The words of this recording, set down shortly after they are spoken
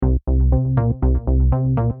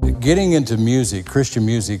getting into music, Christian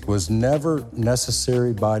music, was never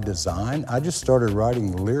necessary by design. I just started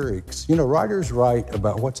writing lyrics. You know, writers write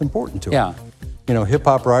about what's important to them. You know,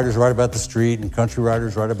 hip-hop writers write about the street, and country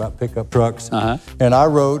writers write about pickup trucks. And I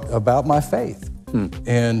wrote about my faith.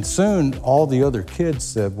 And soon, all the other kids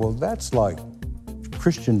said, well, that's like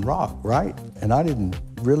Christian rock, right? And I didn't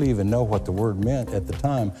really even know what the word meant at the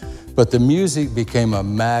time. But the music became a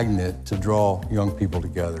magnet to draw young people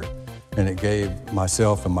together. And it gave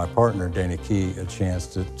myself and my partner, Dana Key, a chance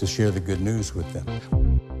to share the good news with them.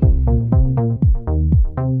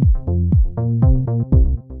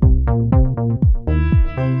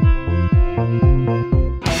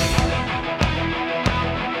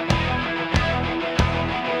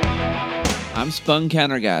 I'm Spun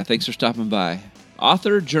Counter Guy. Thanks for stopping by.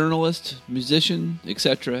 Author, journalist, musician,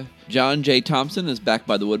 etc. John J. Thompson is back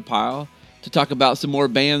by the woodpile to talk about some more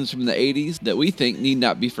bands from the 80s that we think need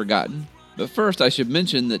not be forgotten. But first, I should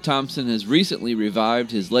mention that Thompson has recently revived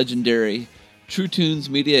his legendary True Tunes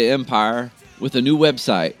media empire with a new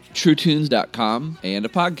website, truetunes.com, and a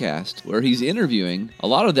podcast where he's interviewing a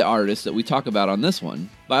lot of the artists that we talk about on this one.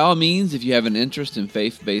 By all means, if you have an interest in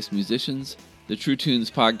faith-based musicians, the True Tunes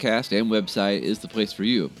podcast and website is the place for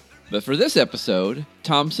you. But for this episode,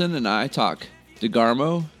 Thompson and I talk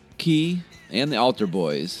DeGarmo, Key, and the Altar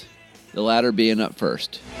Boys, the latter being up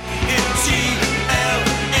first.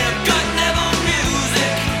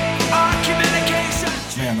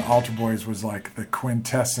 Man, the Altar Boys was like the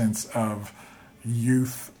quintessence of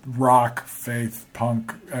youth rock, faith,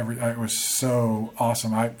 punk. It was so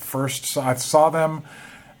awesome. I saw them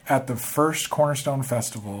at the first Cornerstone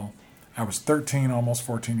Festival. I was 13, almost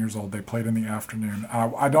 14 years old. They played in the afternoon.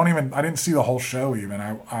 I didn't see the whole show even.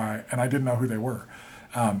 And I didn't know who they were.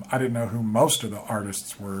 I didn't know who most of the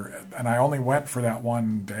artists were. And I only went for that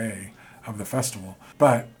one day of the festival.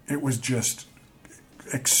 But it was just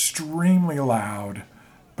extremely loud,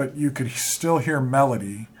 but you could still hear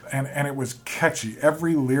melody. And it was catchy.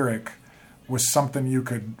 Every lyric was something you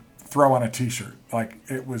could throw on a t-shirt. Like,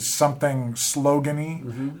 it was something slogan-y,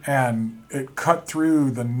 and it cut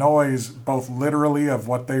through the noise, both literally of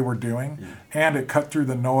what they were doing, and it cut through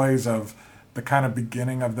the noise of the kind of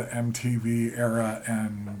beginning of the MTV era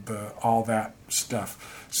and all that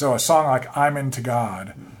stuff. So a song like I'm Into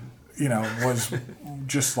God, you know, was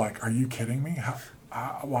just like, are you kidding me?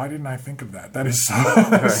 Why didn't I think of that? That is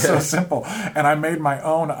so simple. And I made my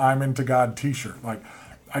own I'm Into God t-shirt. Like,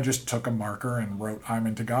 I just took a marker and wrote I'm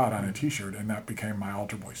Into God on a t-shirt, and that became my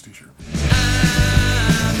Altar Boys t-shirt.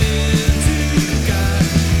 I'm into God.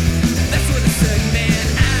 That's what it said,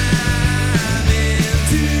 man. I'm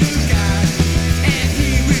into God. And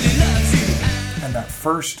he really loves you. And that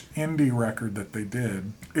first indie record that they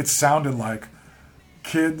did, it sounded like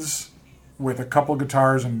kids with a couple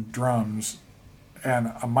guitars and drums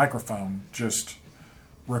and a microphone just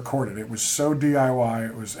recorded. It was so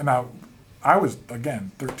DIY. It was, and I was,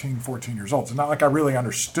 again, 13, 14 years old. It's not like I really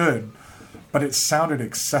understood, but it sounded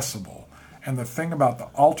accessible. And the thing about the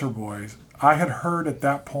Altar Boys, I had heard at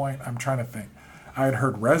that point, I'm trying to think, I had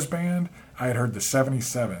heard Res Band, I had heard the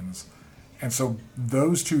 77s. And so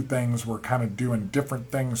those two things were kind of doing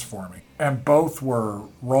different things for me. And both were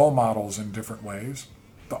role models in different ways.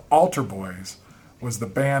 The Altar Boys was the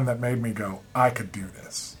band that made me go, I could do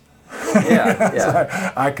this.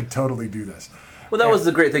 Yeah. I could totally do this. Well, that was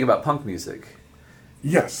the great thing about punk music.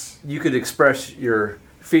 Yes. You could express your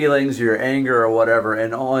feelings, your anger, or whatever,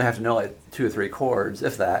 and only have to know like 2 or 3 chords,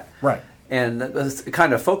 if that. Right. And that's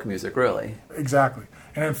kind of folk music, really. Exactly.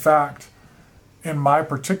 And in fact, in my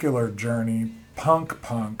particular journey, punk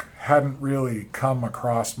hadn't really come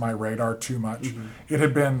across my radar too much. It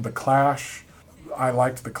had been The Clash. I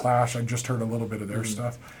liked The Clash. I just heard a little bit of their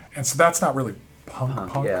stuff. And so that's not really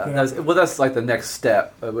punk. Yeah. You know? That's like the next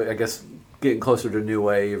step, I guess. Getting closer to new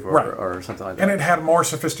wave or something like that. And it had more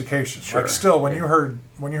sophistication. Sure. Like, still, when you heard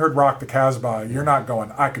Rock the Casbah, you're not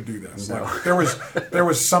going, I could do this. No. Like, there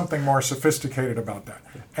was something more sophisticated about that.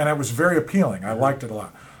 And it was very appealing. I liked it a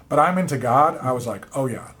lot. But I'm Into God, I was like, oh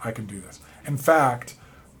yeah, I can do this. In fact,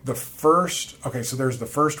 so there's the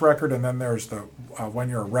first record, and then there's the When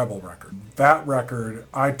You're a Rebel record. That record,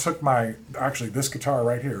 I took this guitar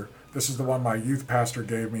right here, this is the one my youth pastor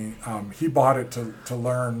gave me. He bought it to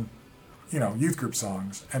learn, you know, youth group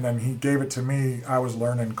songs, and then he gave it to me. I was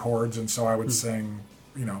learning chords, and so I would sing,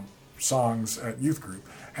 you know, songs at youth group.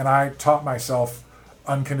 And I taught myself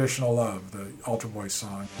Unconditional Love, the Altar Boys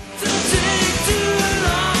song.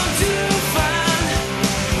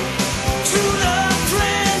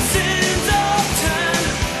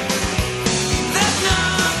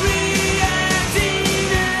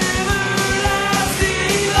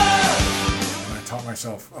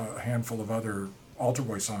 myself a handful of other Altar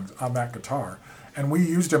Boy songs on that guitar. And we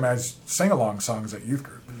used them as sing-along songs at youth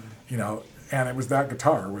group, you know, and it was that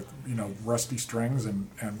guitar with, you know, rusty strings and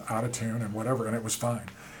out of tune and whatever, and it was fine.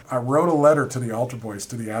 I wrote a letter to the Altar Boys,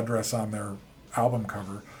 to the address on their album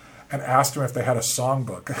cover, and asked them if they had a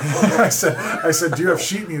songbook. I said, do you have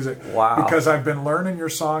sheet music? Wow. Because I've been learning your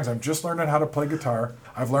songs. I'm just learning how to play guitar.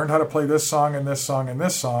 I've learned how to play this song and this song and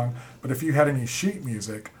this song, but if you had any sheet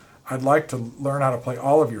music, I'd like to learn how to play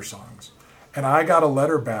all of your songs. And I got a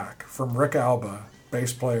letter back from Rick Alba,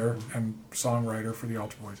 bass player and songwriter for the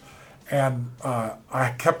Altar Boys. And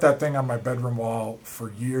I kept that thing on my bedroom wall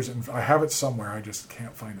for years, and I have it somewhere. I just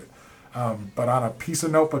can't find it. But on a piece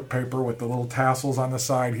of notebook paper with the little tassels on the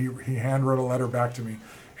side, he hand wrote a letter back to me,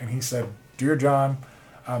 and he said, "Dear John,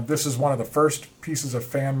 this is one of the first pieces of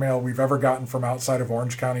fan mail we've ever gotten from outside of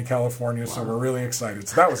Orange County, California, so we're really excited."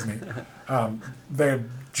 So that was neat. They had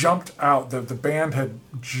jumped out. The band had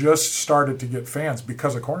just started to get fans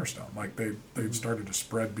because of Cornerstone. Like they'd started to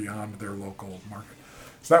spread beyond their local market.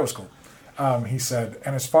 So that was cool. He said,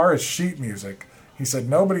 and as far as sheet music, he said,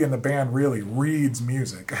 nobody in the band really reads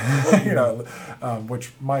music, you know,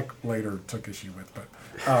 which Mike later took issue with. But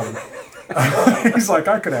he's like,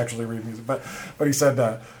 I could actually read music. But he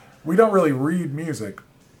said, we don't really read music.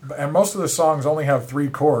 And most of the songs only have 3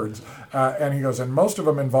 chords. And he goes, and most of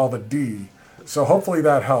them involve a D. So hopefully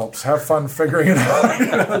that helps. Have fun figuring it out. You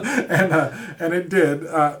know? And it did.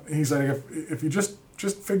 He said, if you just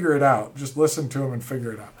figure it out, just listen to him and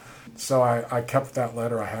figure it out. So I kept that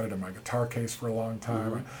letter. I had it in my guitar case for a long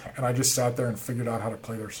time. And I just sat there and figured out how to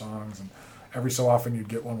play their songs. And every so often you'd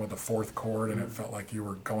get one with a 4th chord, and it felt like you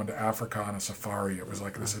were going to Africa on a safari. It was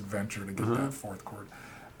like this adventure to get that 4th chord.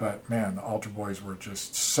 But man, the Altar Boys were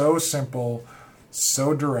just so simple,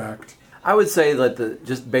 so direct. I would say that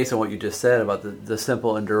just based on what you just said about the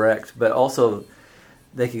simple and direct, but also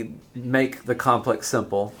they could make the complex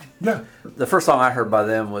simple. Yeah. The first song I heard by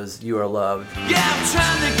them was "You Are Loved." Yeah, I'm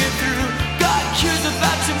trying to get through. God cares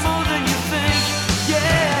about you more than you think.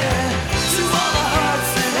 Yeah. To all the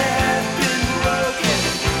hearts that have been broken.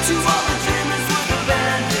 To all the dreamers with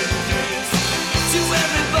abandoned dreams. To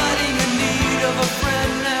everybody in need of a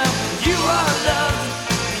friend now. You are loved.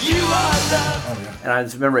 You are loved. Oh, yeah. And I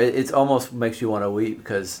just remember it almost makes you want to weep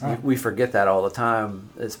because we forget that all the time,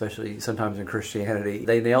 especially sometimes in Christianity.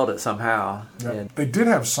 They nailed it somehow. Yeah. And They did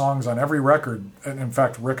have songs on every record. And in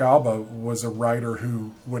fact, Rick Alba was a writer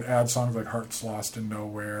who would add songs like Hearts Lost in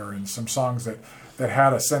Nowhere and some songs that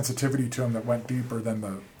had a sensitivity to them that went deeper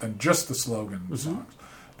than just the slogan songs.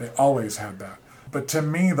 They always had that. But to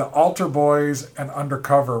me, the Altar Boys and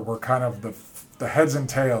Undercover were kind of the heads and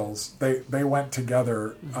tails. They went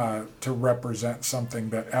together to represent something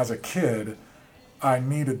that as a kid I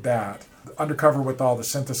needed. That Undercover with all the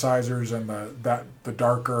synthesizers and the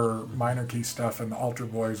darker minor key stuff, and the Altar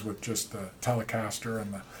Boys with just the Telecaster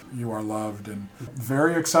and the You Are Loved, and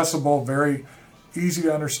very accessible, very easy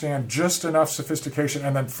to understand, just enough sophistication.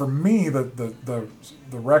 And then for me, the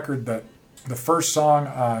record that the first song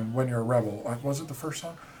on When You're a Rebel, was it the first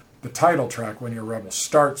song? The title track, When You're a Rebel,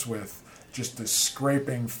 starts with just this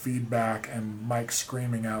scraping feedback and Mike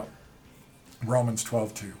screaming out Romans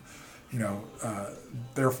 12:2. You know,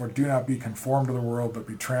 therefore do not be conformed to the world, but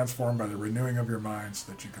be transformed by the renewing of your minds,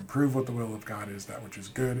 so that you can prove what the will of God is, that which is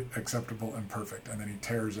good, acceptable, and perfect. And then he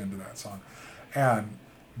tears into that song. And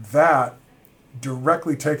that,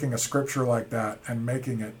 directly taking a scripture like that and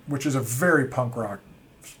making it, which is a very punk rock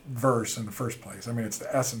verse in the first place. I mean, it's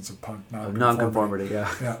the essence of punk non-conformity, yeah.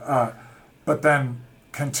 Yeah. But then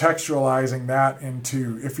contextualizing that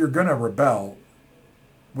into, if you're going to rebel,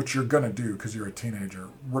 which you're going to do because you're a teenager,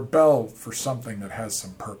 rebel for something that has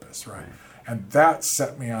some purpose, right? And that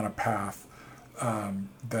set me on a path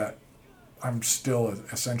that I'm still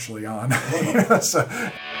essentially on. So,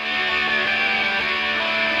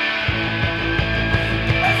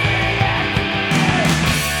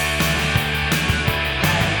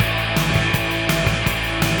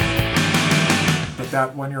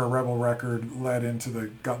 that When You're a Rebel record led into the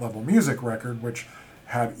Gut Level Music record, which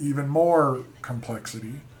had even more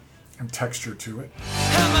complexity and texture to it.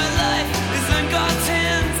 And my life is in God's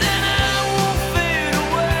hands, and I won't fade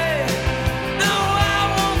away. No,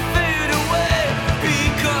 I won't fade away,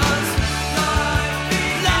 because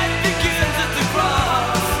life begins at the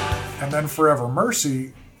cross. And then Forever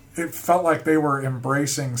Mercy, it felt like they were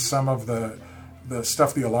embracing some of the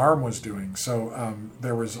stuff the Alarm was doing. So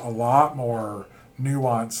there was a lot more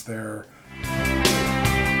nuance there.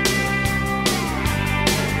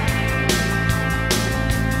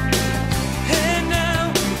 And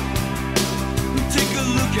now, take a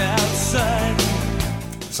look outside.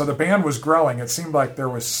 So the band was growing. It seemed like there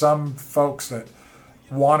was some folks that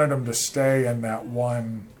wanted them to stay in that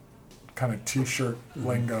one kind of T-shirt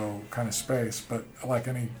lingo kind of space. But like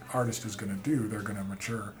any artist is going to do, they're going to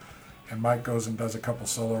mature. And Mike goes and does a couple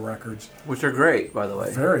solo records. Which are great, by the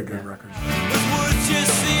way. Very good records. Words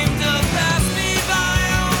just seem to pass me by.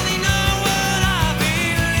 I only know what I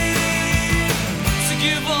believe. To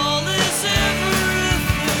give all this everything.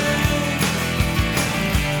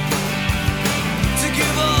 To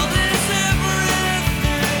give all this everything.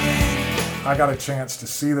 I got a chance to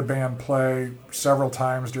see the band play several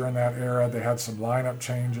times during that era. They had some lineup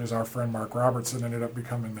changes. Our friend Mark Robertson ended up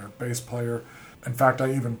becoming their bass player. In fact,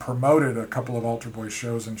 I even promoted a couple of Altar Boys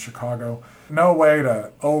shows in Chicago. No way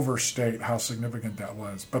to overstate how significant that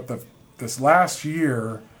was. But this last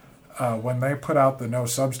year, when they put out the No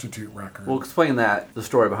Substitute record... Well, explain that, the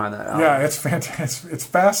story behind that album. Yeah, it's fantastic. It's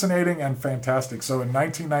fascinating and fantastic. So in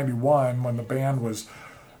 1991, when the band was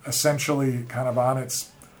essentially kind of on its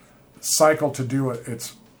cycle to do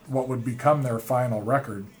its what would become their final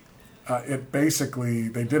record,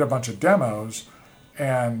 they did a bunch of demos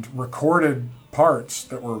and recorded parts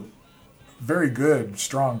that were very good,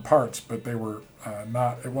 strong parts, but they were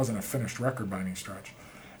it wasn't a finished record by any stretch.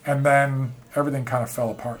 And then everything kind of fell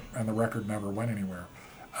apart, and the record never went anywhere.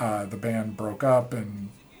 The band broke up,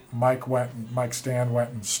 and Mike Stan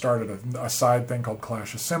went and started a side thing called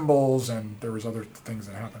Clash of Cymbals, and there was other things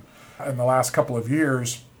that happened. In the last couple of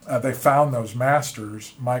years, they found those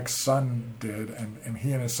masters. Mike's son did, and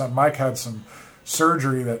he and his son, Mike had some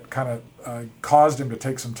surgery that kind of caused him to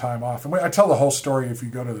take some time off. And I tell the whole story if you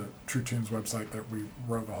go to the True Tunes website, that we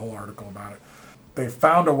wrote a whole article about it. They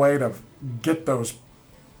found a way to get those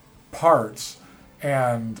parts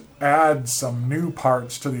and add some new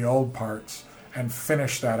parts to the old parts and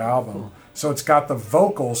finish that album. Cool. So it's got the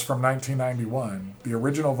vocals from 1991, the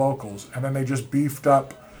original vocals, and then they just beefed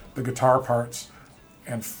up the guitar parts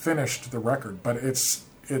and finished the record. But it's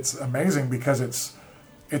amazing because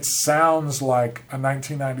it sounds like a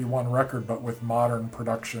 1991 record, but with modern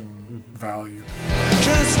production value.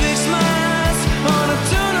 Transfix my eyes on a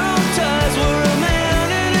tunnel ties where a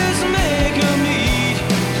man and his maker meet.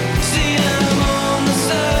 See, I'm on the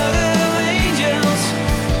side of angels.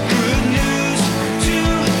 Good news to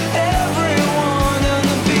everyone and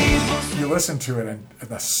the people. You listen to it, and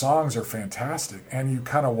the songs are fantastic, and you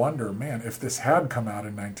kind of wonder, man, if this had come out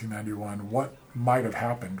in 1991, what might have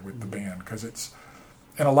happened with the band? Because it's,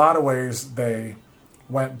 in a lot of ways, they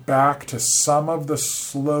went back to some of the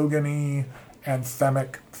slogan-y,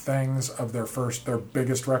 anthemic things of their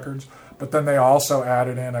biggest records, but then they also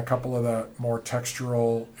added in a couple of the more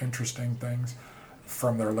textural, interesting things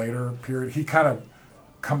from their later period. He kind of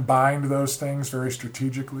combined those things very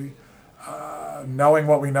strategically. Knowing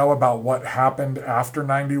what we know about what happened after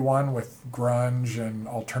 91 with grunge and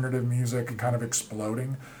alternative music kind of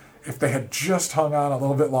exploding, if they had just hung on a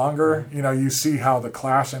little bit longer, you see how the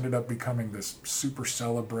Clash ended up becoming this super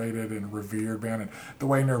celebrated and revered band. And the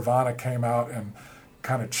way Nirvana came out and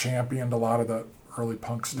kind of championed a lot of the early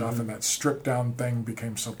punk stuff, and that stripped down thing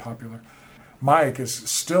became so popular. Mike has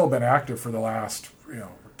still been active for the last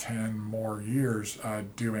 10 more years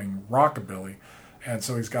doing rockabilly. And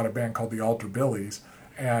so he's got a band called the Altar Billies.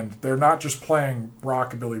 And they're not just playing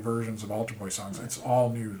rockabilly versions of Altar Boy songs. It's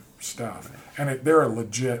all new stuff. And they're a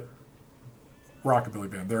legit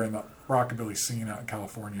rockabilly band. They're in the rockabilly scene out in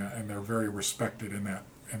California, and they're very respected in that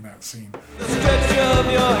scene. The stretch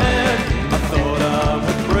of your hand, I thought I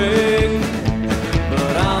would break,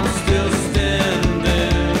 but I'm still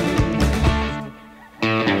standing.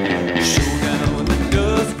 Showdown in the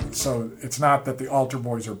dust. So it's not that the Altar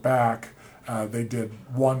Boys are back. They did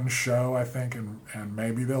one show, I think, and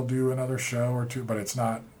maybe they'll do another show or two, but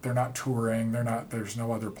they're not touring, there's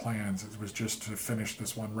no other plans. It was just to finish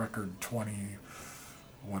this one record 20,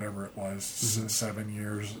 whatever it was, 7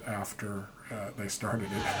 years after they started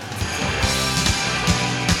it.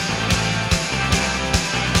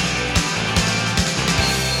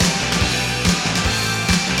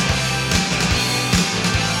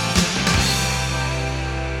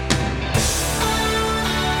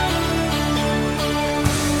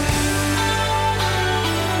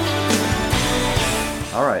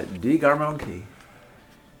 All right, DeGarmo Key.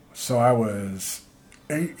 So I was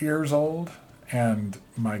 8 years old, and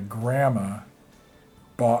my grandma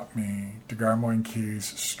bought me DeGarmo Key's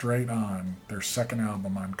Straight On, their second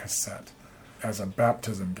album, on cassette, as a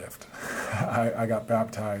baptism gift. I got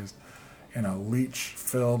baptized in a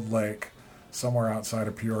leech-filled lake somewhere outside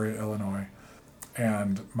of Peoria, Illinois.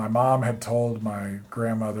 And my mom had told my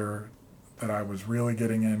grandmother that I was really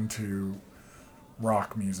getting into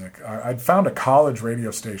rock music. I'd found a college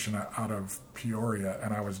radio station out of Peoria,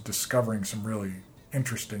 and I was discovering some really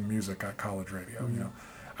interesting music at college radio. You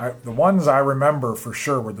know, the ones I remember for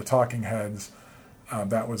sure were the Talking Heads.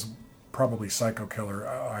 That was probably Psycho Killer.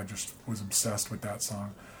 I just was obsessed with that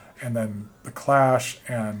song. And then The Clash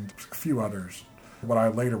and a few others. What I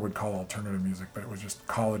later would call alternative music, but it was just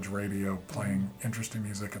college radio playing interesting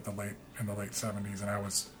music in the late 70s, and I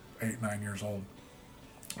was 8-9 years old.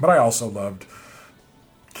 But I also loved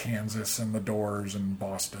Kansas and the Doors and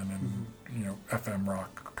Boston and you know, FM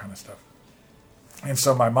rock kind of stuff. And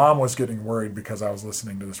so my mom was getting worried because I was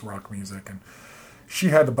listening to this rock music, and she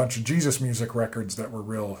had a bunch of Jesus music records that were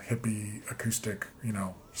real hippie acoustic, you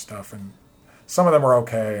know, stuff, and some of them were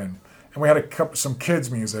okay, and we had some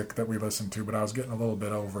kids music that we listened to, but I was getting a little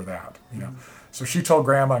bit over that, you know. So she told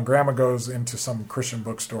Grandma, and Grandma goes into some Christian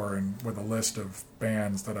bookstore and with a list of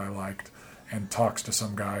bands that I liked, and talks to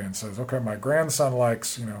some guy and says, "Okay, my grandson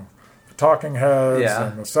likes, you know, the Talking Heads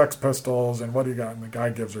and the Sex Pistols, and what do you got?" And the guy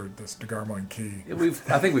gives her this DeGarmo Key.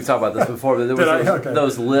 I think we've talked about this before, but there was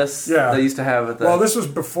those lists they used to have at the... Well, this was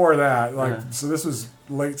before that, so this was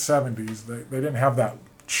late 70s. They didn't have that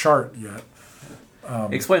chart yet.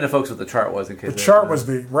 Explain to folks what the chart was in case... The chart was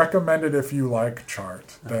the recommended if you like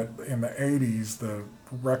chart that in the 80s the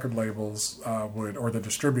record labels or the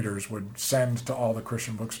distributors would send to all the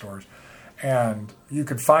Christian bookstores. And you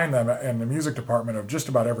could find them in the music department of just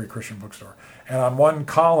about every Christian bookstore. And on one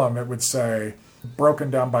column it would say, broken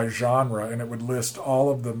down by genre, and it would list all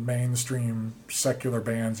of the mainstream secular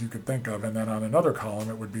bands you could think of. And then on another column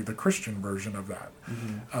it would be the Christian version of that.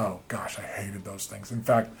 Oh gosh, I hated those things. In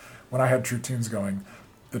fact, when I had True Tunes going,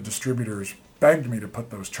 the distributors begged me to put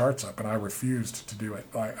those charts up, and I refused to do it.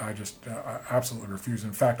 I absolutely refused.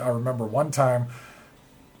 In fact, I remember one time,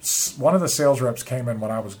 one of the sales reps came in when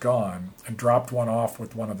I was gone and dropped one off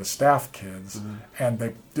with one of the staff kids, and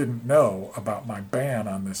they didn't know about my ban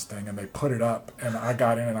on this thing, and they put it up, and I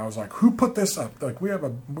got in and I was like, "Who put this up? Like,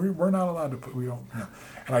 we're not allowed to put, we don't, you know."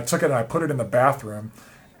 And I took it and I put it in the bathroom,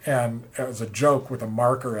 and it was a joke with a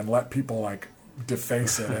marker, and let people like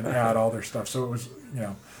deface it and add all their stuff. So it was, you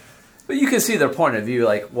know. But you can see their point of view,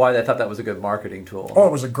 like why they thought that was a good marketing tool. Oh,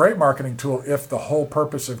 it was a great marketing tool if the whole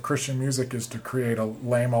purpose of Christian music is to create a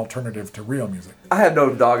lame alternative to real music. I have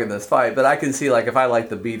no dog in this fight, but I can see, like, if I like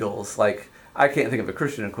the Beatles, like, I can't think of a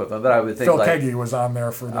Christian equipment, but I would think Phil like... Keaggy was on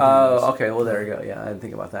there for the Beatles. Oh, okay, well, there you go. Yeah, I didn't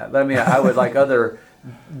think about that. But I mean, I would like other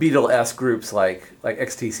Beatle-esque groups like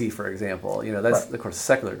XTC, for example. You know, that's, of course, a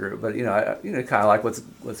secular group, but, you know, I kind of like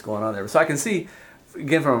what's going on there. So I can see,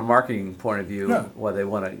 again, from a marketing point of view, why they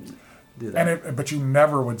want to... But you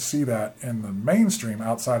never would see that in the mainstream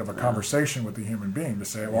outside of a conversation with a human being to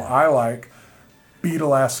say, well, I like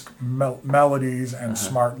Beatle-esque melodies and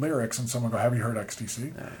smart lyrics, and someone go, "Have you heard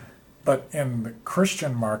XTC?" But in the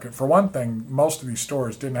Christian market, for one thing, most of these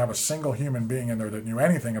stores didn't have a single human being in there that knew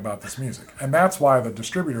anything about this music. And that's why the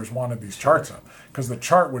distributors wanted these charts up, because the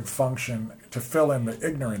chart would function to fill in the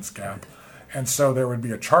ignorance gap. And so there would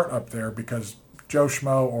be a chart up there because Joe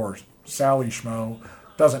Schmo or Sally Schmo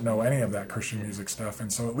doesn't know any of that Christian music stuff.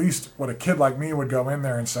 And so at least what a kid like me would go in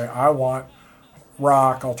there and say, "I want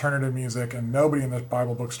rock, alternative music," and nobody in this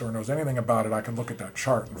Bible bookstore knows anything about it, I could look at that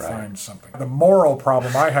chart and find something. The moral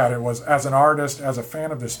problem I had was, as an artist, as a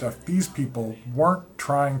fan of this stuff, these people weren't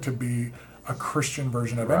trying to be a Christian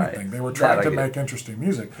version of anything. They were trying to make interesting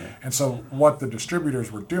music. And so what the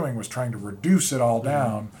distributors were doing was trying to reduce it all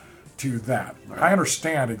down to that. I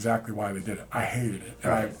understand exactly why they did it. I hated it.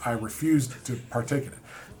 And I refused to partake in it.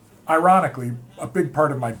 Ironically, a big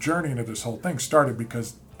part of my journey into this whole thing started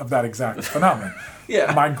because of that exact phenomenon.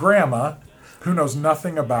 My grandma, who knows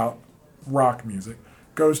nothing about rock music,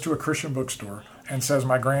 goes to a Christian bookstore and says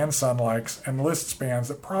my grandson likes, and lists bands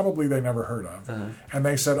that probably they never heard of. And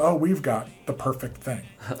they said, "Oh, we've got the perfect thing."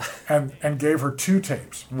 and gave her 2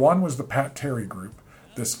 tapes. One was the Pat Terry Group,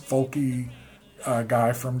 this folky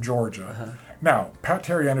guy from Georgia. Now, Pat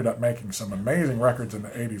Terry ended up making some amazing records in the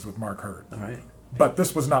 80s with Mark Hurd. But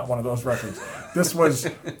this was not one of those records. This was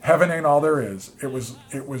Heaven Ain't All There Is. It was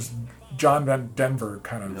John Denver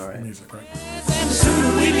kind of music, right? And the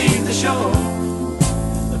sooner we leave the shore,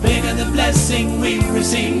 the bigger the blessing we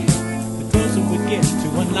receive, the closer we get to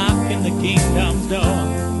unlocking the kingdom's door.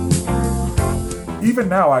 Even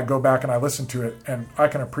now, I go back and I listen to it, and I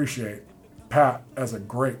can appreciate Pat as a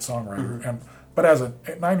great songwriter. But as a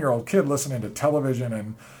 9-year-old kid listening to Television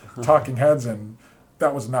and Talking Heads, and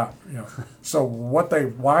that was not, you know. So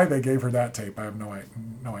why they gave her that tape, I have no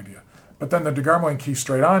idea. But then the DeGarmo and Key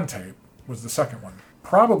Straight On tape was the second one.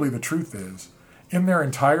 Probably the truth is, in their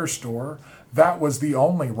entire store, that was the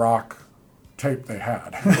only rock tape they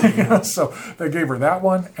had. So they gave her that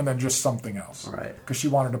one and then just something else. Right. Because she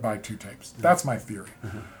wanted to buy 2 tapes. That's my theory.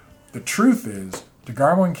 The truth is,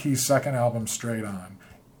 DeGarmo and Key's second album, Straight On,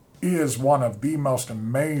 is one of the most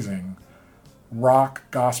amazing rock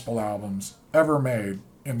gospel albums ever made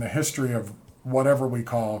in the history of whatever we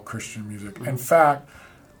call Christian music. In fact,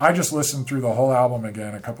 I just listened through the whole album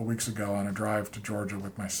again a couple weeks ago on a drive to Georgia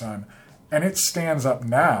with my son, and it stands up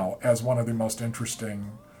now as one of the most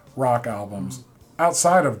interesting rock albums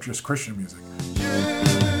outside of just Christian music.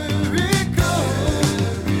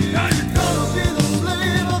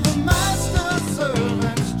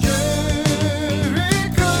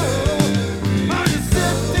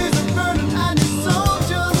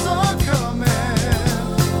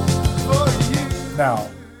 Now,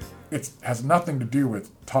 it has nothing to do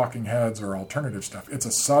with Talking Heads or alternative stuff. It's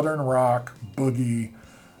a southern rock, boogie,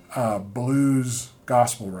 blues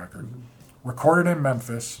gospel record. Recorded in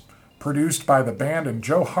Memphis, produced by the band and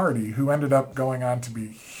Joe Hardy, who ended up going on to be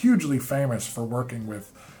hugely famous for working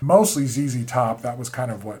with mostly ZZ Top. That was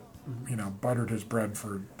kind of what, buttered his bread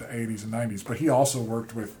for the 80s and 90s. But he also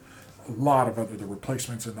worked with a lot of the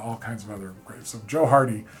Replacements and all kinds of other great. So Joe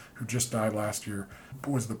Hardy, who just died last year,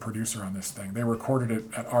 was the producer on this thing. They recorded it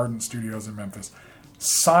at Ardent Studios in Memphis.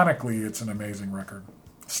 Sonically, it's an amazing record.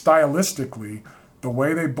 Stylistically, the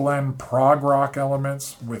way they blend prog rock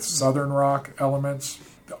elements with southern rock elements,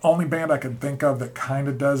 the only band I can think of that kind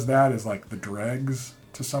of does that is like the Dregs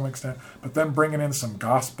to some extent, but then bringing in some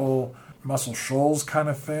gospel, Muscle Shoals kind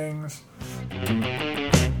of things.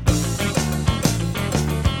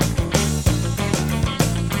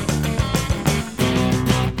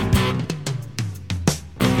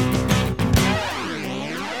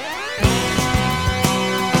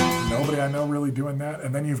 I know really doing that.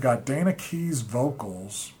 And then you've got Dana Key's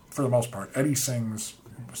vocals for the most part. Eddie sings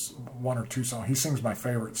 1 or 2 songs. He sings my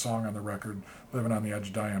favorite song on the record, Living on the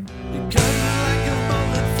Edge, Dying. You cut like a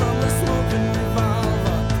bullet from a smoking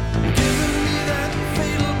revolver, giving me that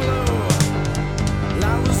fatal blow.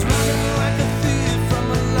 I was running like a thief from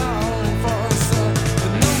a law enforcer,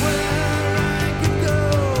 but nowhere I could go.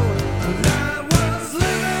 And I was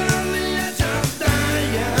living on the edge of dying.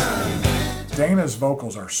 Dana's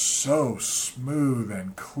vocals are so smooth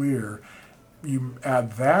and clear. You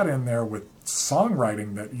add that in there with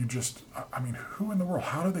songwriting that you just, who in the world,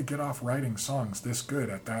 how do they get off writing songs this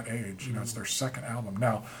good at that age? It's their second album.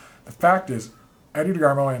 Now, the fact is, Eddie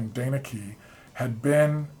DeGarmo and Dana Key had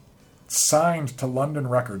been signed to London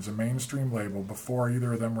Records, a mainstream label, before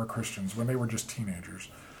either of them were Christians, when they were just teenagers.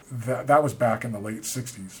 That was back in the late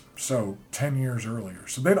 60s, so 10 years earlier.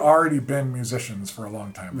 So they'd already been musicians for a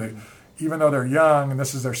long time. Even though they're young and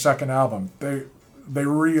this is their second album, they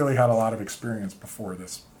really had a lot of experience before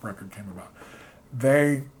this record came about.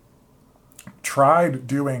 They tried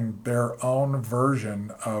doing their own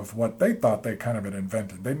version of what they thought they kind of had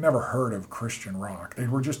invented. They'd never heard of Christian rock. They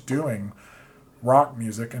were just doing rock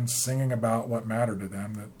music and singing about what mattered to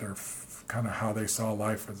them, that they're kind of how they saw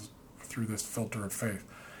life as through this filter of faith.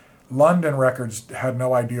 London Records had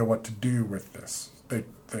no idea what to do with this.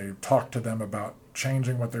 They talked to them about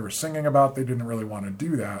changing what they were singing about. They didn't really want to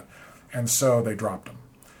do that, and so they dropped them.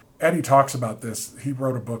 Eddie talks about this. He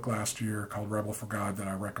wrote a book last year called Rebel for God that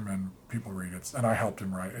I recommend people read. And I helped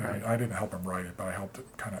him write it. Right. I didn't help him write it, but I helped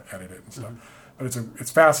kind of edit it and stuff. But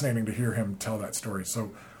it's fascinating to hear him tell that story.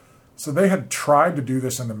 So they had tried to do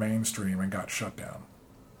this in the mainstream and got shut down.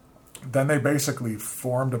 Then they basically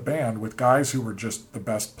formed a band with guys who were just the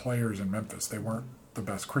best players in Memphis. They weren't the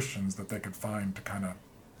best Christians that they could find to kind of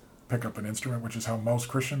pick up an instrument, which is how most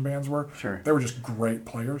Christian bands were. Sure. They were just great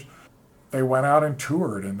players. They went out and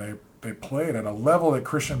toured, and they played at a level that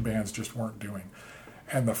Christian bands just weren't doing.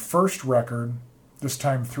 And the first record, this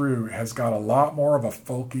time through, has got a lot more of a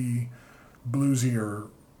folky, bluesier,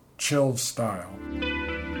 chilled style. He's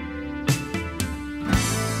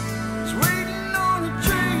waiting on a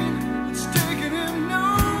train that's taking him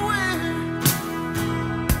nowhere.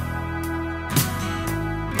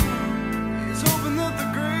 He's hoping that the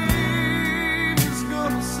grave is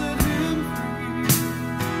gonna set him free.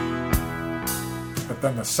 But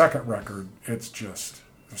then the second record, it's just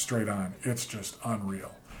straight on. It's just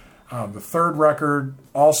unreal. The third record,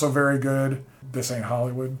 also very good. This Ain't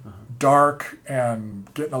Hollywood. Dark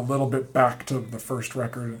and getting a little bit back to the first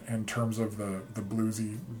record in terms of the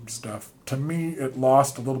bluesy stuff. To me, it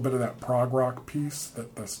lost a little bit of that prog rock piece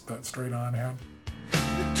that Straight On had.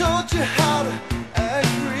 They taught you how to act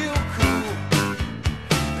real cool.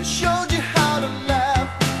 They showed you how to laugh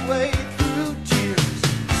your way through tears.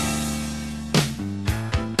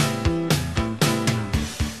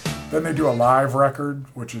 Then they do a live record,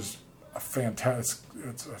 which is a fantastic.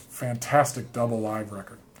 It's a fantastic double live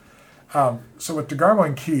record. So with DeGarmo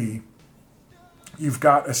and Key, you've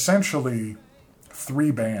got essentially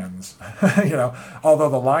 3 bands, although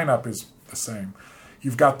the lineup is the same.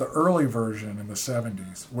 You've got the early version in the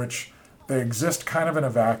 70s, which they exist kind of in a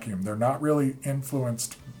vacuum. They're not really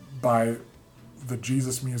influenced by the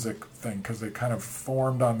Jesus music thing because they kind of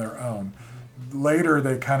formed on their own. Later,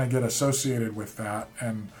 they kind of get associated with that,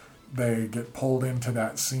 and they get pulled into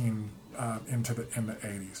that scene in the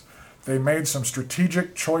 80s. They made some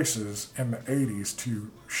strategic choices in the 80s to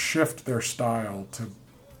shift their style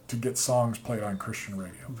to get songs played on Christian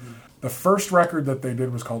radio. Mm-hmm. The first record that they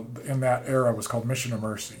did was called, in that era, was called Mission of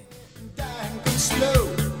Mercy.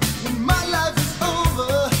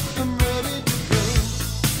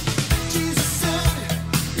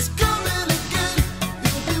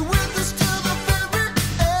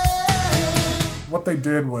 What they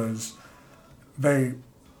did was they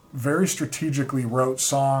very strategically wrote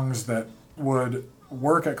songs that would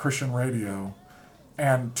work at Christian radio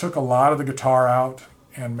and took a lot of the guitar out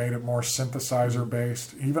and made it more synthesizer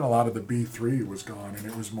based. Even a lot of the B3 was gone and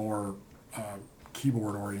it was more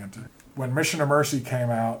keyboard oriented. When Mission of Mercy came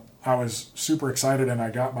out, I was super excited and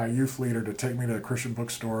I got my youth leader to take me to a Christian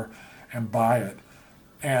bookstore and buy it.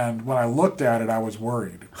 And when I looked at it, I was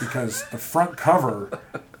worried because the front cover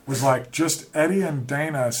was like just Eddie and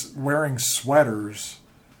Dana wearing sweaters,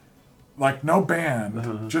 like no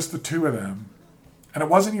band, just the two of them. And it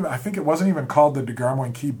wasn't even, I think it wasn't even called the DeGarmo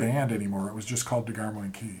and Key Band anymore. It was just called DeGarmo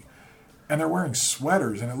and Key. And they're wearing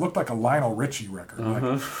sweaters, and it looked like a Lionel Richie record.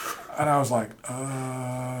 Like, and I was like,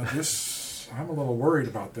 I'm a little worried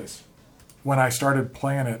about this. When I started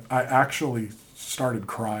playing it, I actually started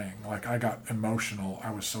crying. Like, I got emotional.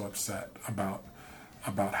 I was so upset about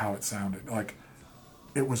how it sounded. Like,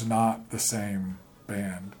 it was not the same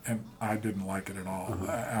band, and I didn't like it at all.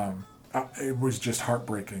 It was just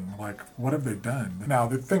heartbreaking. Like, what have they done? Now,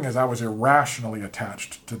 the thing is, I was irrationally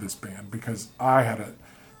attached to this band because I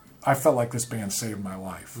felt like this band saved my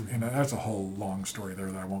life. You know, that's a whole long story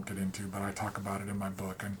there that I won't get into, but I talk about it in my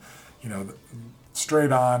book. And, you know,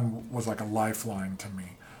 Straight On was like a lifeline to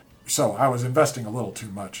me. So I was investing a little too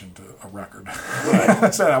much into a record. I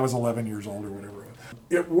said I was 11 years old or whatever.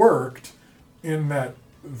 It worked in that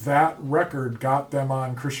record got them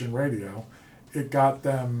on Christian radio. It got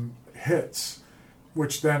them hits,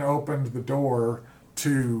 which then opened the door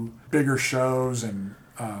to bigger shows. And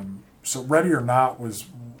so Ready or Not was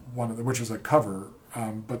which was a cover,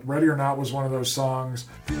 but Ready or Not was one of those songs.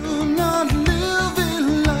 You're not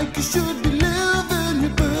living like you should be living. You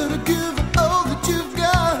better give it all that you've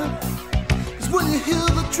got. 'Cause when you hear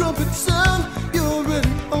the trumpet sound, you're ready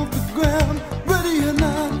off the ground. Ready or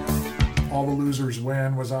Not. All the Losers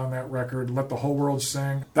Win was on that record. Let the Whole World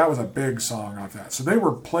Sing. That was a big song off that. So they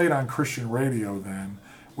were played on Christian radio then,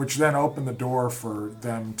 which then opened the door for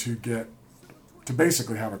them to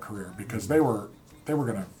basically have a career because they were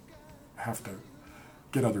going to have to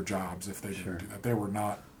get other jobs if they didn't do that. They were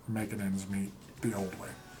not making ends meet the old way.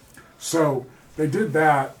 So they did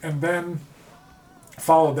that and then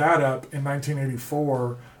followed that up in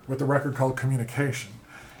 1984 with a record called Communication.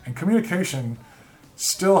 And Communication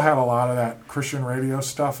still had a lot of that Christian radio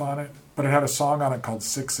stuff on it, but it had a song on it called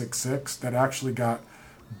 666 that actually got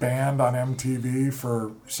banned on MTV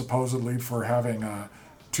supposedly for having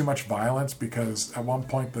too much violence because at one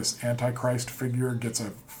point this Antichrist figure gets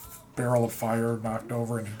a barrel of fire knocked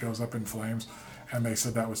over and he goes up in flames, and they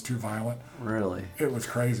said that was too violent. Really? It was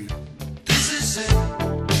crazy. This is it.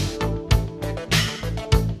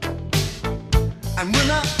 And when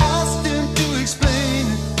I asked him to explain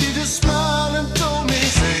it, he just smiled and told me,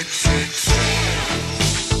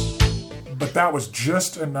 But that was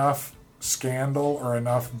just enough scandal or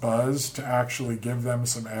enough buzz to actually give them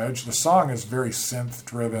some edge. The song is very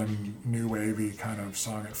synth-driven, new wavy kind of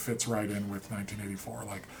song. It fits right in with 1984.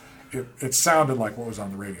 Like, it sounded like what was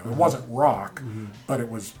on the radio. It wasn't rock, but it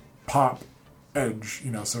was pop edge,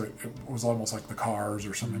 you know, so it was almost like the Cars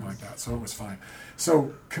or something like that. So it was fine.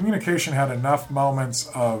 So Communication had enough moments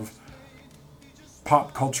of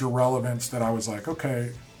pop culture relevance that I was like,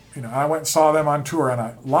 okay, you know, I went and saw them on tour,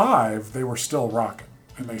 and live, they were still rocking.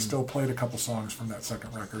 And they still played a couple songs from that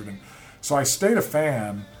second record. And so I stayed a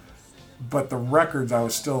fan, but the records I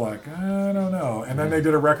was still like, I don't know. And then they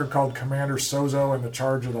did a record called Commander Sozo and the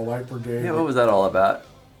Charge of the Light Brigade. Yeah, what was that all about?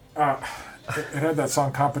 It had that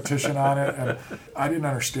song Competition on it, and I didn't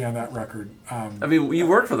understand that record. I mean, you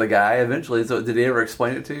worked for the guy eventually, so did he ever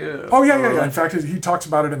explain it to you? Oh, yeah. In fact, he talks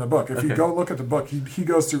about it in the book. If you go look at the book, he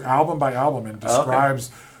goes through album by album and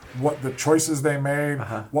describes what the choices they made,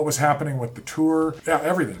 what was happening with the tour,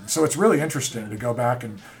 everything. So it's really interesting to go back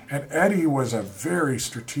and Eddie was a very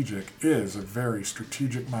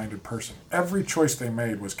strategic-minded person. Every choice they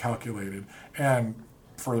made was calculated and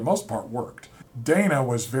for the most part worked. Dana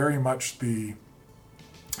was very much he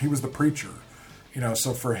was the preacher,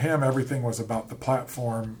 so for him everything was about the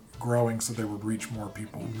platform growing so they would reach more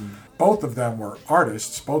people. Both of them were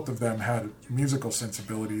artists, both of them had musical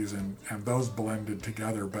sensibilities and those blended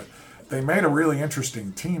together, but they made a really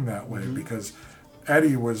interesting team that way because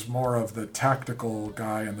Eddie was more of the tactical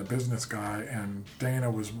guy and the business guy, and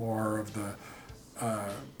Dana was more of the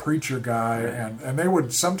preacher guy, and they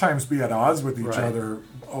would sometimes be at odds with each other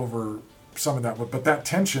over some of that, but that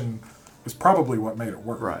tension was probably what made it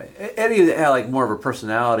work. Right. Eddie had like more of a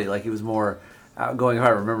personality, like he was more outgoing, if I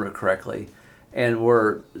remember it correctly, and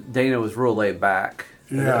where Dana was real laid back.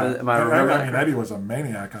 Yeah, I mean, Eddie was a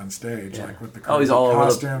maniac on stage, like with the he's all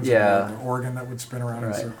costumes, over and the organ that would spin around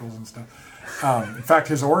in circles and stuff. In fact,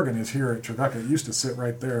 his organ is here at Tribeca. It used to sit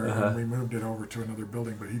right there, and we moved it over to another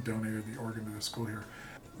building, but he donated the organ to the school here.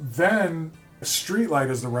 Then, Streetlight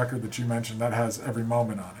is the record that you mentioned that has Every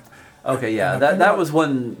Moment on it. Okay, yeah, that was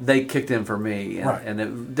when they kicked in for me, and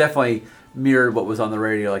it definitely mirrored what was on the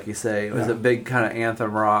radio, like you say. It was a big kind of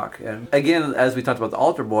anthem rock. And again, as we talked about the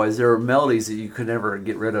Altar Boys, there were melodies that you could never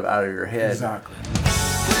get rid of out of your head. Exactly.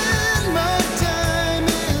 When my time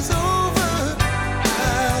is over,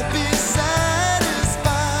 I'll be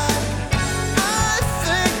satisfied. I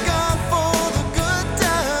thank God for the good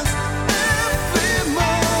times, every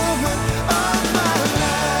moment of my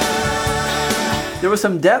life. There was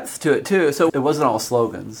some depth to it too, so it wasn't all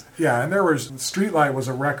slogans. Yeah, and Streetlight was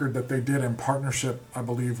a record that they did in partnership, I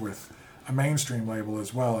believe, with a mainstream label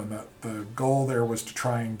as well, and the goal there was to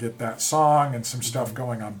try and get that song and some stuff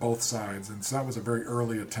going on both sides, and so that was a very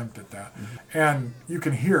early attempt at that. And you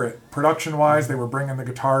can hear it production-wise. They were bringing the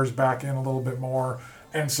guitars back in a little bit more,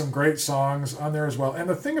 and some great songs on there as well. And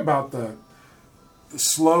the thing about the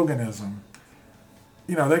sloganism,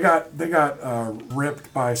 they got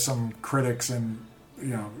ripped by some critics in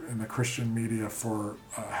the Christian media for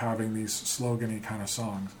having these slogan-y kind of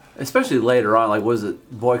songs. Especially later on, like, was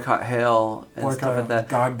it Boycott Hell and stuff like that?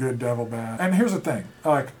 God Good, Devil Bad. And here's the thing,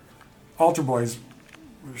 like, Altar Boys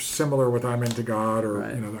were similar with I'm Into God or,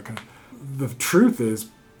 that kind of... The truth is,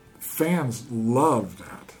 fans love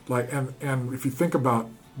that. Like, and if you think about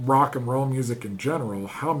rock and roll music in general,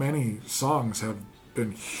 how many songs have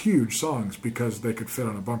been huge songs because they could fit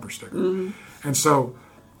on a bumper sticker. And so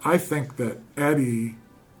I think that Eddie,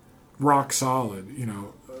 rock solid,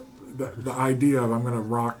 the idea of I'm going to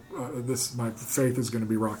rock my faith is going to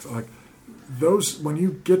be rock solid. Like those, when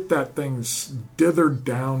you get that thing dithered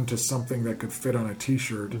down to something that could fit on a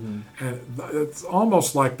T-shirt, and it's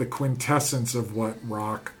almost like the quintessence of what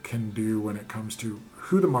rock can do when it comes to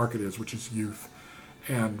who the market is, which is youth,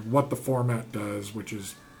 and what the format does, which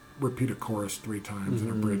is repeat a chorus 3 times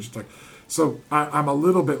and a bridge. It's like, so I'm a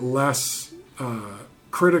little bit less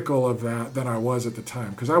critical of that than I was at the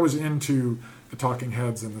time, because I was into the Talking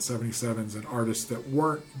Heads and the 77s and artists that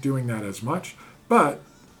weren't doing that as much. But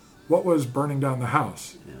what was Burning Down the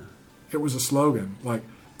House? It was a slogan. Like,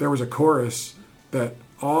 there was a chorus that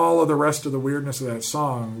all of the rest of the weirdness of that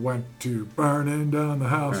song went to Burning Down the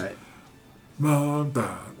House. Right. Mom,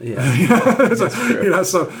 Dad. That's true.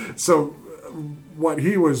 So what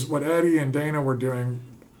Eddie and Dana were doing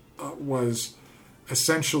was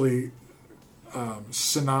essentially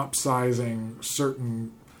synopsizing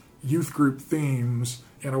certain youth group themes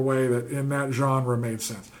in a way that in that genre made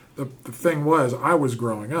sense. The thing was, I was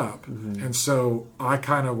growing up, and so I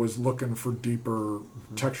kind of was looking for deeper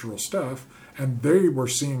textural stuff, and they were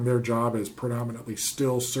seeing their job as predominantly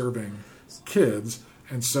still serving kids,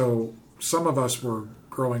 and so some of us were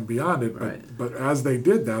growing beyond it, but as they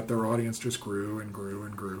did that, their audience just grew and grew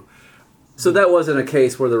and grew. So that wasn't a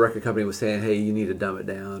case where the record company was saying, "Hey, you need to dumb it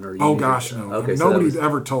down," or no. Okay, Nobody's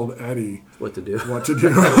ever told Eddie what to do.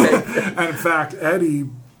 And in fact, Eddie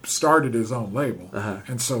started his own label,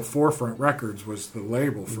 and so Forefront Records was the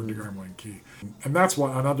label for DeGarmo & Key. And that's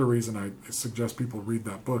why another reason I suggest people read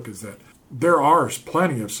that book is that there are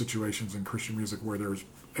plenty of situations in Christian music where there's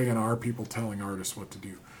A&R people telling artists what to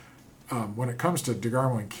do. When it comes to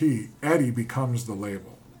DeGarmo & Key, Eddie becomes the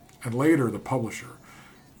label, and later the publisher.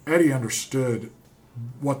 Eddie understood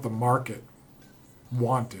what the market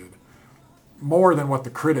wanted more than what the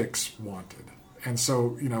critics wanted. And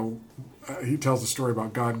so, he tells a story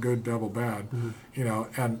about God Good, Devil Bad,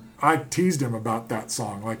 and I teased him about that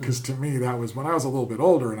song, like, because to me that was when I was a little bit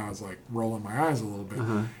older and I was like rolling my eyes a little bit.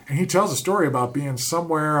 And he tells a story about being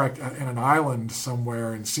somewhere in an island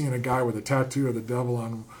somewhere and seeing a guy with a tattoo of the devil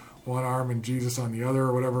on one arm and Jesus on the other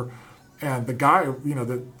or whatever. And the guy,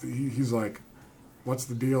 he's like, what's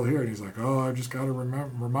the deal here? And he's like, oh, I just got to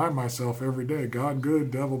remind myself every day, God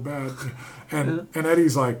good, devil bad. And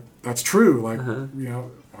Eddie's like, that's true. Like,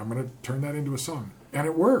 I'm going to turn that into a song. And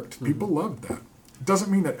it worked. People loved that. It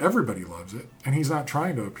doesn't mean that everybody loves it. And he's not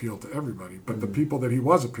trying to appeal to everybody. But the people that he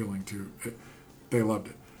was appealing to, they loved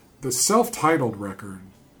it. The self-titled record,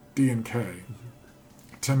 D&K,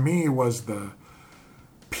 to me was the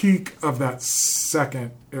peak of that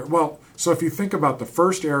second era. Well, so if you think about the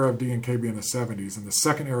first era of D&K being the 70s and the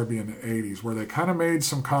second era being the 80s, where they kind of made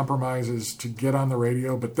some compromises to get on the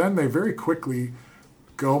radio, but then they very quickly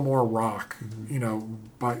go more rock,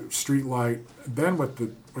 by Streetlight. Then with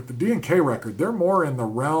the D&K record, they're more in the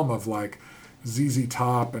realm of like ZZ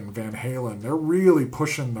Top and Van Halen. They're really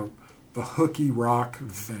pushing the hooky rock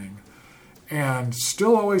thing, and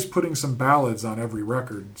still always putting some ballads on every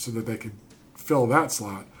record so that they could fill that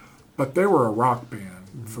slot. But they were a rock band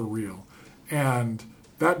for real. And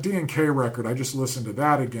that D&K record, I just listened to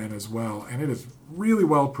that again as well, and it is really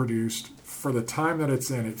well produced for the time that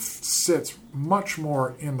it's in. It sits much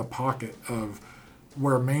more in the pocket of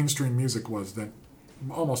where mainstream music was than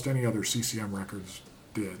almost any other CCM records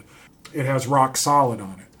did. It has Rock Solid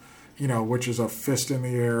on it, which is a fist in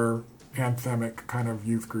the air, anthemic kind of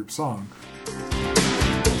youth group song.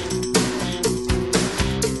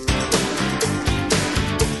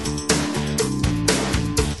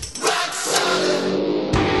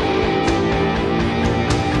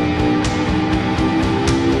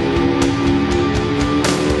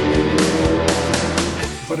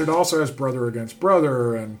 But it also has Brother Against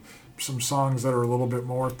Brother and some songs that are a little bit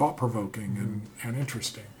more thought-provoking and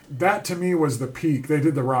interesting. That, to me, was the peak. They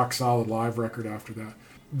did the Rock Solid live record after that.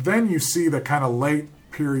 Then you see the kind of late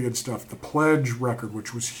period stuff, the Pledge record,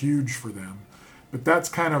 which was huge for them. But that's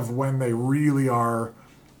kind of when they really are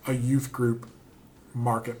a youth group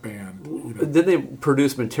market band. Did they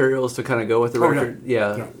produce materials to kind of go with the record?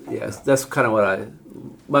 Yeah. That's kind of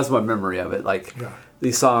that's my memory of it. Like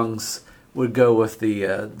these songs would go with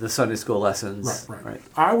the Sunday school lessons. Right.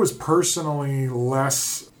 I was personally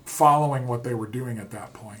less following what they were doing at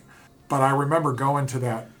that point. But I remember going to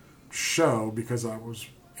that show because I was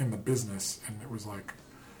in the business, and it was like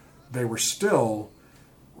they were still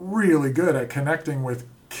really good at connecting with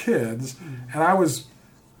kids. And I was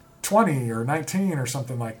 20 or 19 or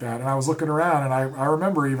something like that, and I was looking around, and I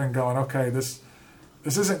remember even going, okay, this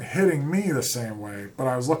isn't hitting me the same way, but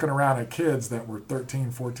I was looking around at kids that were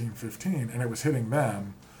 13, 14, 15, and it was hitting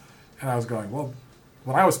them. And I was going, well,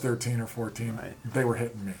 when I was 13 or 14, they were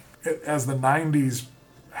hitting me. As the 90s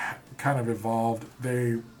kind of evolved,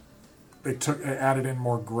 they added in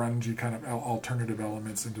more grungy kind of alternative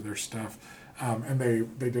elements into their stuff. And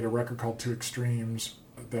they did a record called Two Extremes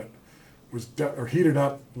that was Heated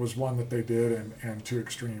Up was one that they did, and Two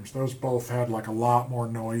Extremes. Those both had like a lot more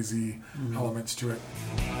noisy elements to it.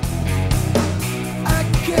 I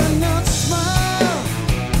cannot smile.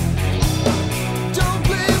 Don't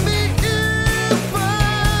blame me if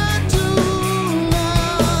I do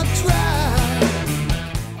not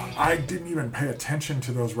try. I didn't even pay attention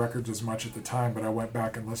to those records as much at the time, but I went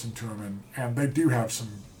back and listened to them, and they do have some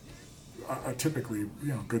typically,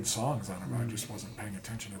 good songs on them. I just wasn't paying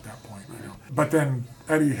attention at that point, But then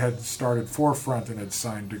Eddie had started Forefront and had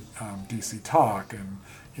signed to DC Talk and,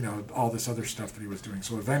 all this other stuff that he was doing.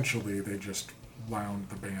 So eventually they just wound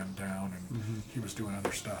the band down and he was doing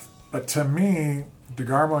other stuff. But to me,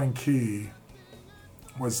 DeGarmo and Key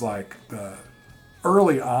was like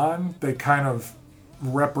early on, they kind of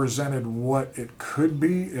represented what it could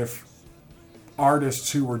be if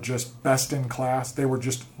artists who were just best in class, they were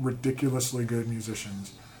just ridiculously good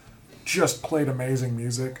musicians, just played amazing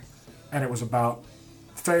music, and it was about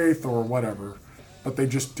faith or whatever, but they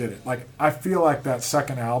just did it. Like, I feel like that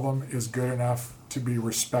second album is good enough to be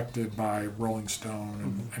respected by Rolling Stone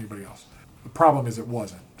and anybody else. The problem is it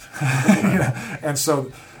wasn't. And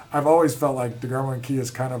so I've always felt like DeGarmo and Key is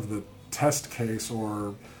kind of the test case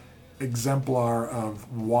or exemplar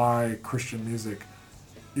of why Christian music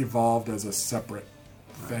evolved as a separate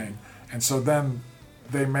thing. And so then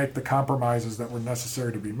they make the compromises that were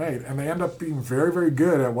necessary to be made, and they end up being very, very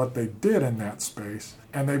good at what they did in that space,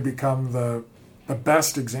 and they become the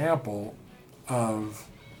best example of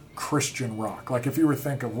Christian rock. Like, if you were to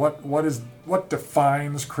think of what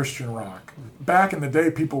defines Christian rock, back in the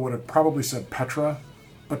day people would have probably said Petra,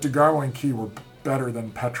 but DeGarmo and Key were better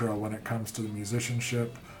than Petra when it comes to the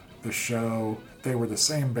musicianship, the show. They were the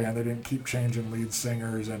same band. They didn't keep changing lead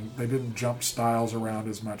singers, and they didn't jump styles around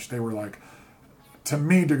as much. They were like, to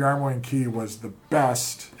me, DeGarmo and Key was the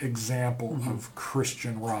best example of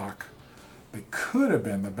Christian rock They could have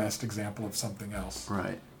been the best example of something else.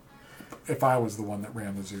 Right. If I was the one that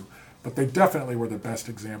ran the zoo. But they definitely were the best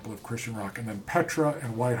example of Christian rock. And then Petra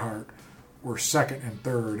and Whiteheart were second and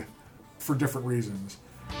third for different reasons.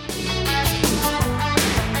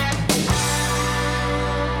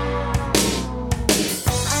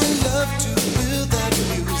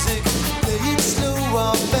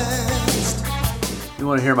 You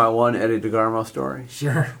want to hear my one Eddie DeGarmo story?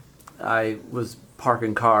 Sure. I was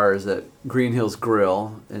parking cars at Green Hills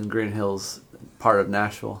Grill in Green Hills, part of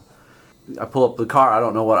Nashville. I pull up the car. I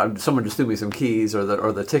don't know what. Someone just threw me some keys or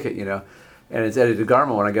the ticket, and it's Eddie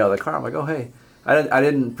DeGarmo. When I get out of the car, I'm like, oh hey. I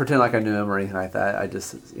didn't pretend like I knew him or anything like that. I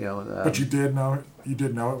just, But you did know it? You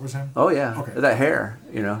did know it was him? Oh, yeah. Okay. That hair,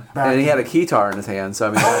 And he had a keytar in his hand,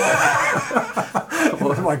 so I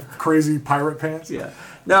mean... like crazy pirate pants? Yeah.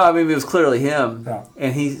 No, I mean, it was clearly him. Yeah.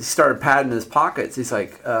 And he started patting his pockets. He's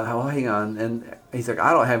like, oh, hang on. And he's like,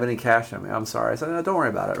 I don't have any cash on me. I'm sorry. I said, no, don't worry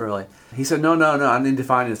about it, really. He said, no, I need to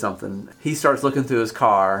find you something. He starts looking through his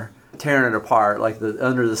car, tearing it apart, like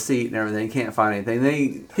under the seat and everything. He can't find anything.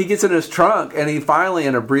 Then he gets in his trunk, and he finally,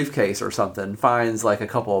 in a briefcase or something, finds like a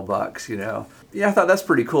couple of bucks, Yeah, I thought that's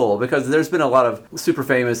pretty cool, because there's been a lot of super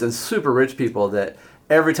famous and super rich people that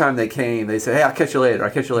every time they came, they say, hey, I'll catch you later,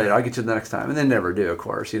 I'll get you the next time. And they never do, of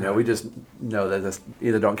course. We just know that they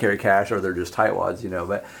either don't carry cash or they're just tightwads,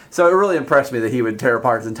 But so it really impressed me that he would tear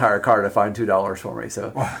apart his entire car to find $2 for me. So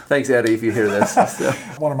thanks, Eddie, if you hear this. So.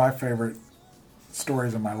 One of my favorite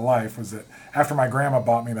stories in my life was that after my grandma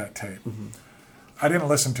bought me that tape, I didn't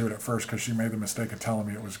listen to it at first because she made the mistake of telling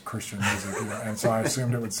me it was Christian music, and so I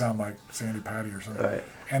assumed it would sound like Sandy Patty or something. Right.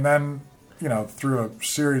 And then, through a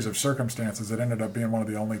series of circumstances, it ended up being one of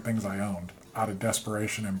the only things I owned. Out of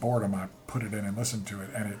desperation and boredom, I put it in and listened to it,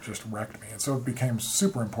 and it just wrecked me. And so it became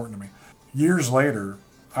super important to me. Years later,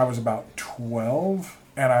 I was about 12,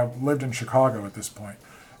 and I lived in Chicago at this point.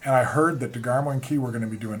 And I heard that DeGarmo and Key were going to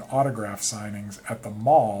be doing autograph signings at the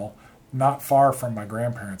mall not far from my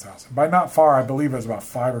grandparents' house. And by not far, I believe it was about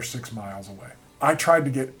 5 or 6 miles away. I tried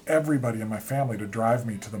to get everybody in my family to drive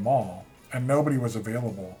me to the mall, and nobody was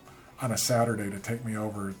available on a Saturday to take me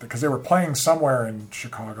over, because they were playing somewhere in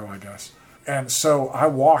Chicago, I guess. And so I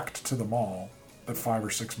walked to the mall, that 5 or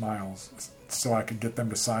 6 miles, so I could get them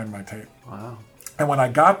to sign my tape. Wow. And when I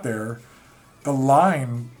got there, the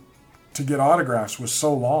line to get autographs was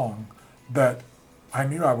so long that I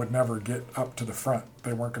knew I would never get up to the front.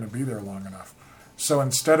 They weren't going to be there long enough. So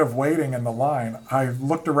instead of waiting in the line, I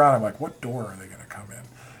looked around. I'm like, what door are they going to come in?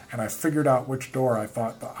 And I figured out which door I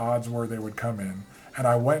thought the odds were they would come in. And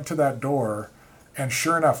I went to that door, and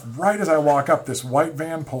sure enough, right as I walk up, this white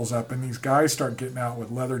van pulls up, and these guys start getting out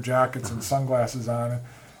with leather jackets and sunglasses on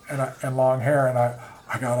and long hair. And I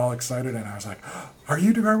got all excited, and I was like, are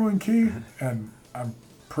you DeGarmo and Key? And I'm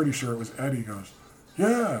pretty sure it was Eddie. He goes,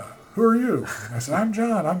 yeah, who are you? And I said, I'm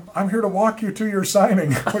John. I'm here to walk you to your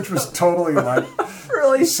signing, which was totally like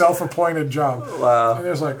really self-appointed job. Wow. And he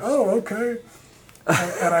was like, oh, okay.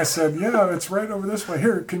 And I said, yeah, it's right over this way.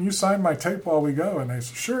 Here, can you sign my tape while we go? And they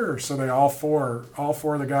said, sure. So they all four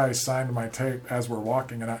of the guys signed my tape as we're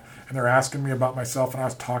walking, and they're asking me about myself, and I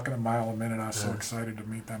was talking a mile a minute. I was so excited to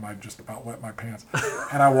meet them, I just about wet my pants.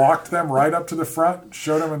 And I walked them right up to the front,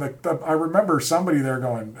 showed them, and I remember somebody there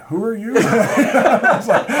going, "Who are you?" I was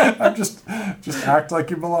like, "I'm just act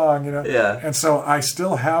like you belong," Yeah. And so I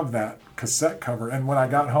still have that cassette cover, and when I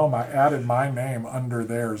got home, I added my name under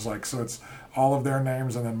theirs, so it's all of their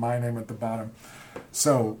names and then my name at the bottom.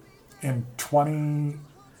 So in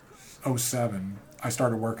 2007, I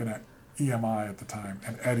started working at EMI at the time,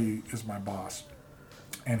 and Eddie is my boss.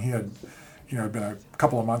 And he had, it'd been a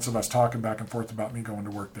couple of months of us talking back and forth about me going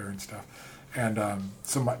to work there and stuff. And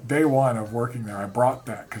so day one of working there, I brought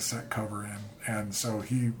that cassette cover in. And so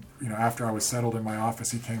he, after I was settled in my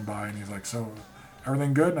office, he came by and he's like, so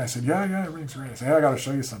everything good? And I said, yeah, everything's great. I said, hey, I got to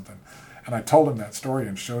show you something. And I told him that story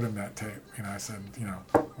and showed him that tape. I said,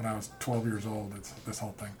 when I was 12 years old, it's this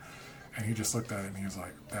whole thing. And he just looked at it and he was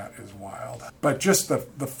like, that is wild. But just the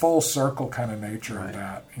full circle kind of nature of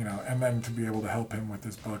that, and then to be able to help him with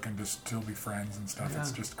his book and just still be friends and stuff,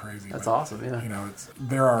 it's just crazy. That's awesome, yeah.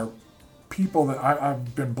 There are people that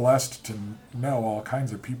I've been blessed to know all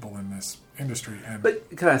kinds of people in this industry. But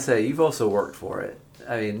can I say, you've also worked for it.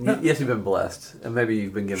 I mean, yes, you've been blessed, and maybe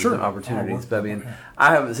you've been given some opportunities. But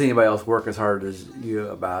I haven't seen anybody else work as hard as you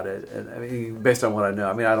about it. And based on what I know,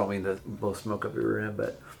 I don't mean to blow smoke up your rear,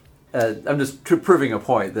 but I'm just proving a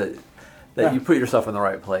point that you put yourself in the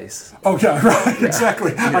right place. Oh yeah, right,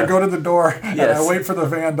 exactly. I go to the door and I wait for the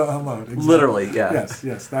van to unload. Exactly. Literally, yeah.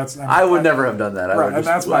 Yes. That's. I would never have done that.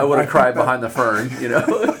 I would have cried behind the fern.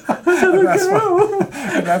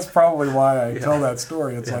 and that's probably why I tell that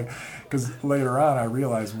story. It's like, because later on I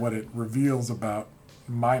realized what it reveals about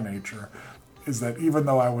my nature is that even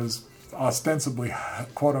though I was ostensibly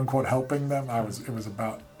quote unquote helping them, it was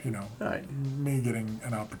about, me getting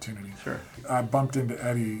an opportunity. Sure. I bumped into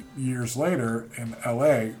Eddie years later in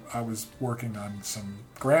LA. I was working on some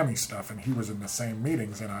Grammy stuff and he was in the same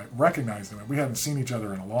meetings and I recognized him. We hadn't seen each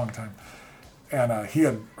other in a long time. And he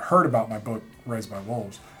had heard about my book, Raised by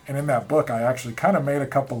Wolves. And in that book, I actually kind of made a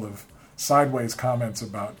couple of sideways comments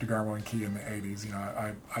about DeGarmo and Key in the 80s.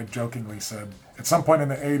 I jokingly said, at some point in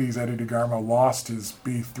the 80s, Eddie DeGarmo lost his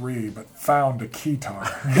B3, but found a keytar.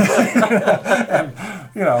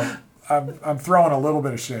 And, I'm throwing a little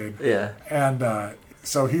bit of shade. Yeah. And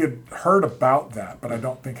so he had heard about that, but I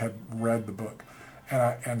don't think had read the book.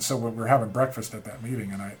 And so when we were having breakfast at that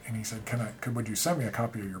meeting, and he said, would you send me a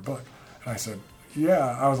copy of your book? And I said,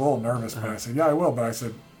 yeah. I was a little nervous, but I said, yeah, I will. But I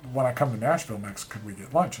said, when I come to Nashville next, could we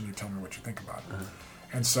get lunch and you tell me what you think about it?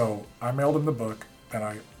 And so I mailed him the book,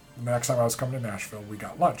 and the next time I was coming to Nashville, we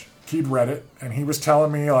got lunch. He'd read it, and he was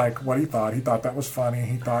telling me like what he thought. He thought that was funny.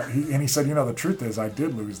 And he said, the truth is I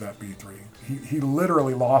did lose that B3. He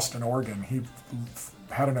literally lost an organ. He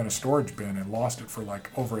had it in a storage bin and lost it for like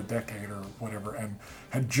over a decade or whatever, and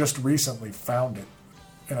had just recently found it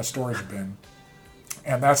in a storage bin.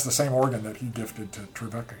 And that's the same organ that he gifted to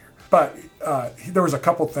Trevecca here. But there was a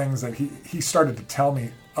couple things that he started to tell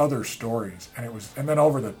me other stories, and then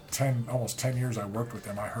over the almost 10 years I worked with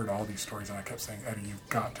him, I heard all these stories, and I kept saying, Eddie, you've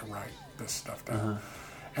got to write this stuff down.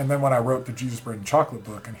 And then when I wrote the Jesus Bread and Chocolate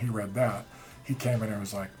book, and he read that, he came in and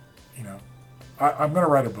was like, I'm going to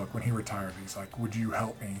write a book. When he retired, he's like, would you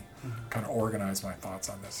help me kind of organize my thoughts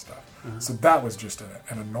on this stuff? So that was just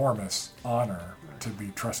an enormous honor to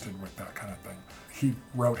be trusted with that kind of thing. He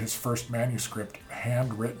wrote his first manuscript,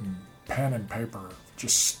 handwritten, pen and paper,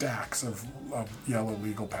 just stacks of yellow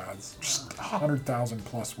legal pads, just 100,000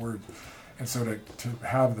 plus words. And so to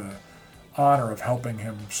have the honor of helping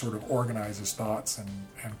him sort of organize his thoughts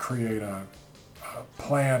and create a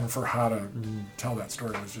plan for how to tell that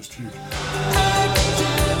story was just huge.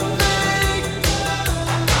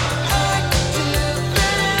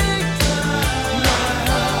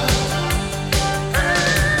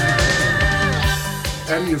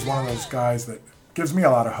 Eddie is one of those guys that gives me a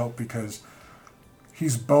lot of hope because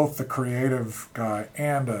he's both the creative guy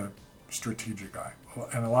and a strategic guy.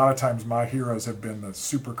 And a lot of times my heroes have been the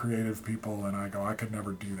super creative people, and I go, I could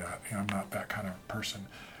never do that. I'm not that kind of person.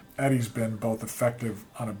 Eddie's been both effective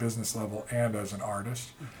on a business level and as an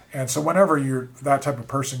artist. And so whenever you're that type of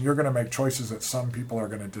person, you're going to make choices that some people are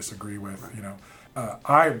going to disagree with.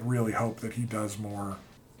 I really hope that he does more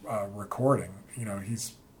recording.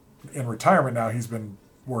 He's in retirement now. He's been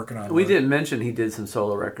working on. We didn't mention he did some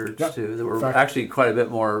solo records too that were actually quite a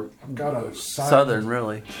bit more southern,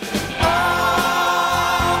 really.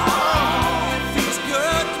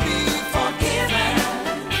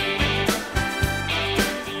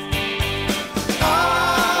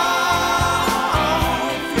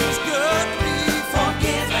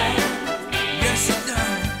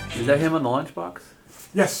 Is that him on the lunchbox?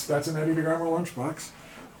 Yes, that's an Eddie DeGarmo lunchbox.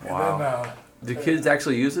 Wow. And then, do kids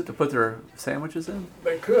actually use it to put their sandwiches in?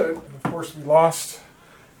 They could. And of course, we lost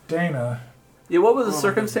Dana. Yeah, what were the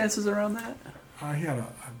circumstances around that? He had a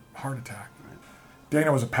heart attack.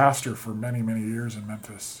 Dana was a pastor for many, many years in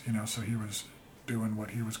Memphis, so he was doing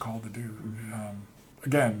what he was called to do.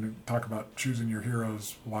 Again, talk about choosing your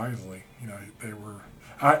heroes wisely. They were...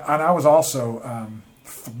 I was also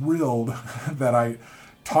thrilled that I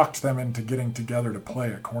talked them into getting together to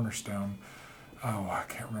play at Cornerstone. I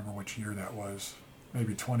can't remember which year that was.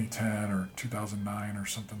 Maybe 2010 or 2009 or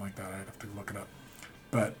something like that. I'd have to look it up.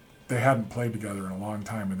 But they hadn't played together in a long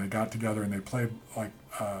time, and they got together and they played like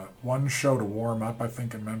one show to warm up, I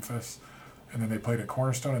think, in Memphis, and then they played at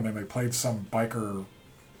Cornerstone, and then they played some biker,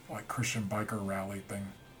 like Christian biker rally thing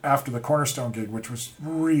after the Cornerstone gig, which was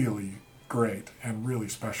really great and really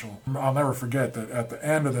special. I'll never forget that at the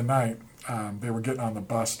end of the night, they were getting on the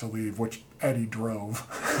bus to leave, which Eddie drove.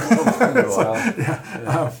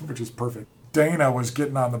 Which is perfect. Dana was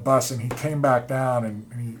getting on the bus, and he came back down,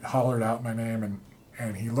 and he hollered out my name,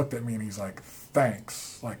 and he looked at me, and he's like,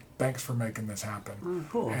 thanks for making this happen.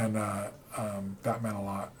 Cool. And that meant a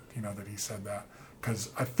lot, that he said that, because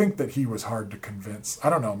I think that he was hard to convince. I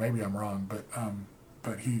don't know, maybe I'm wrong,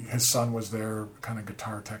 but his son was there kind of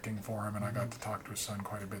guitar teching for him, and I got to talk to his son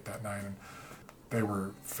quite a bit that night, and they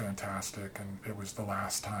were fantastic, and it was the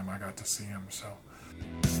last time I got to see him, so.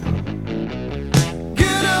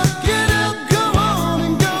 Get up, go on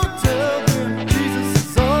and go tell them Jesus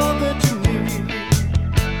is all that you need.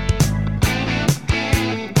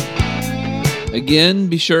 Again,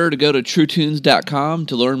 be sure to go to truetunes.com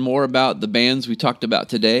to learn more about the bands we talked about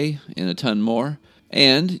today and a ton more.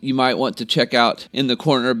 And you might want to check out In the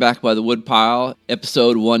Corner Back by the Woodpile,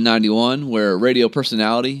 episode 191, where radio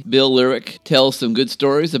personality Bill Lyric tells some good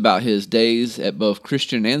stories about his days at both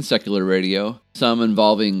Christian and secular radio, some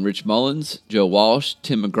involving Rich Mullins, Joe Walsh,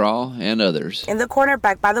 Tim McGraw, and others. In the Corner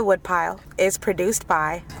Back by the Woodpile is produced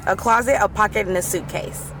by A Closet, a Pocket, and a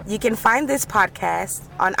Suitcase. You can find this podcast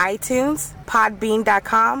on iTunes,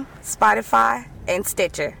 Podbean.com, Spotify, and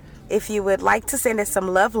Stitcher. If you would like to send us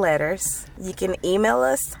some love letters, you can email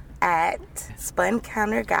us at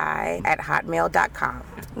spuncounterguy@hotmail.com.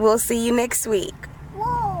 We'll see you next week.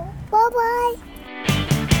 Whoa, bye-bye.